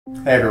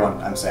Hey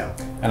everyone, I'm Sam.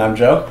 And I'm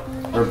Joe.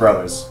 We're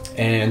brothers.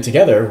 And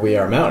together we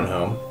are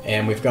Mountainhome,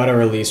 and we've got our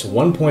release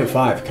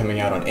 1.5 coming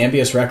out on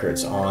Ambious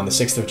Records on the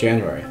 6th of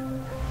January.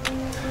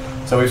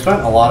 So we've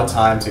spent a lot of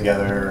time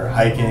together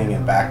hiking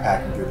and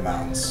backpacking through the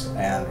mountains.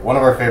 And one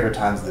of our favorite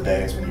times of the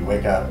day is when you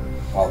wake up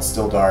while it's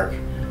still dark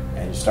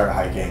and you start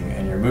hiking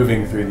and you're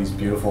moving through these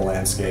beautiful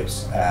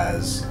landscapes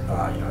as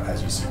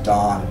you see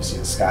dawn, you see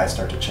the sky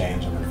start to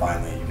change, and then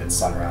finally you get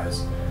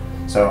sunrise.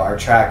 So our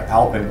track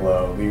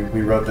Alpenglow,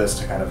 we wrote this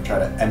to kind of try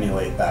to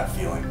emulate that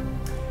feeling.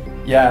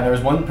 Yeah, there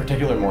was one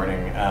particular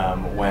morning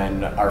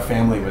when our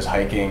family was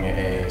hiking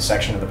a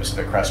section of the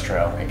Pacific Crest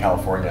Trail in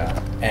California,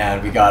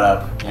 and we got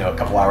up, a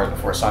couple hours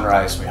before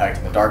sunrise. We hiked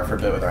in the dark for a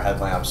bit with our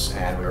headlamps,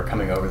 and we were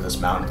coming over this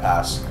mountain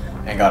pass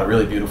and got a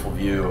really beautiful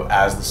view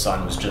as the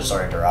sun was just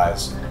starting to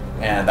rise.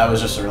 And that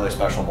was just a really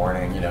special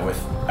morning, with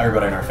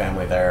everybody in our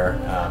family there,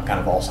 kind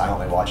of all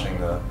silently watching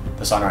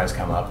the sunrise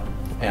come up.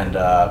 And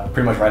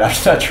pretty much right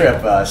after that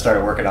trip, I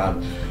started working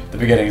on the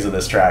beginnings of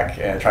this track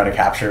and trying to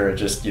capture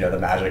just, the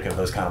magic of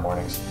those kind of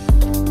mornings.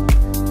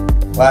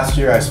 Last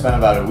year I spent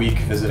about a week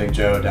visiting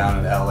Joe down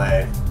in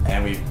LA,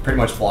 and we pretty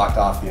much blocked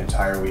off the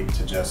entire week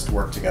to just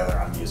work together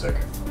on music.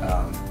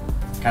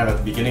 Kind of at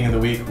the beginning of the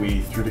week,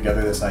 we threw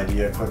together this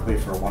idea quickly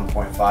for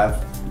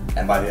 1.5,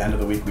 and by the end of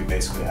the week we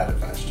basically had it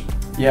finished.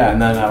 Yeah,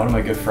 and then one of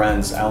my good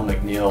friends, Al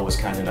McNeil, was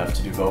kind enough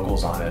to do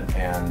vocals on it,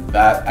 and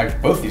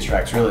both these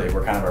tracks really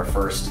were kind of our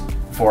first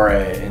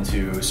foray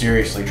into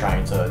seriously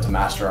trying to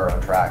master our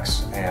own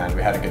tracks, and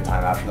we had a good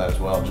time after that as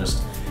well,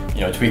 just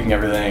tweaking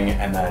everything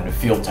and then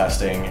field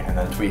testing and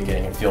then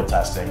tweaking and field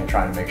testing and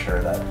trying to make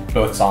sure that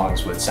both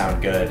songs would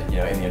sound good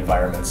in the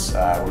environments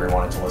where we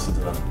wanted to listen to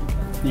them.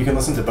 You can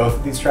listen to both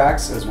of these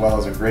tracks as well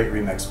as a great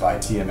remix by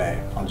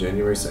T.M.A. on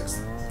January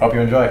 6th. Hope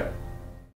you enjoy.